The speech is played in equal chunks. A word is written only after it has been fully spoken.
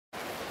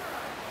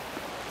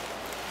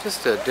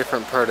Just a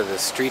different part of the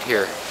street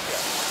here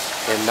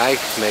in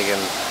Nijmegen,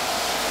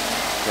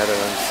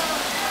 Netherlands.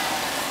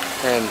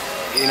 And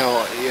you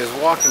know, he was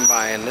walking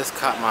by and this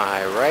caught my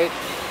eye right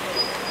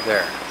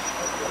there.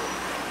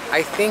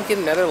 I think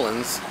in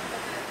Netherlands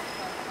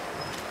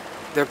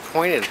they're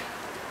pointed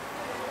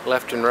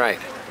left and right.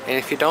 And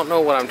if you don't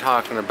know what I'm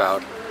talking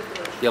about,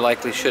 you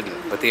likely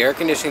shouldn't. But the air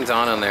conditioning's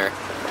on there,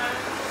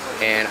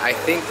 and I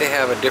think they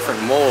have a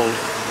different mold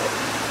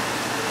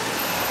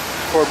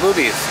for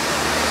boobies.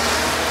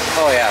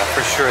 Oh yeah,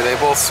 for sure. They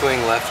both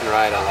swing left and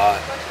right a lot.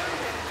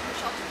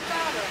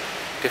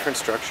 Different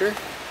structure?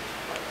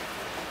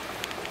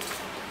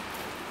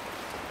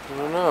 I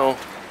don't know.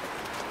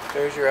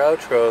 There's your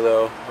outro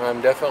though.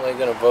 I'm definitely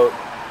gonna vote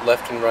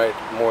left and right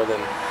more than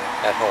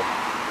at home.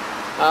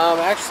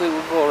 Actually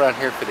we'll go around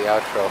here for the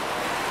outro.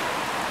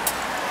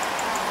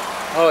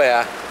 Oh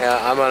yeah,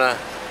 I'm gonna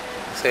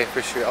say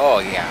for sure. Oh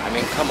yeah, I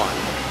mean come on.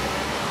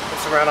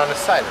 It's around on the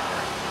side of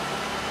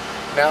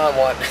her. Now I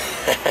want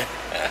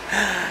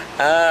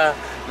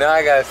now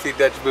I gotta see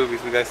Dutch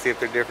boobies. We gotta see if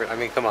they're different. I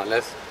mean come on,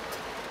 that's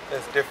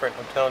different,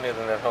 I'm telling you,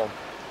 than at home.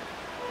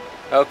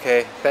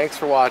 Okay, thanks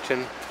for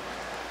watching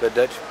the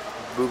Dutch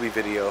boobie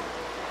video.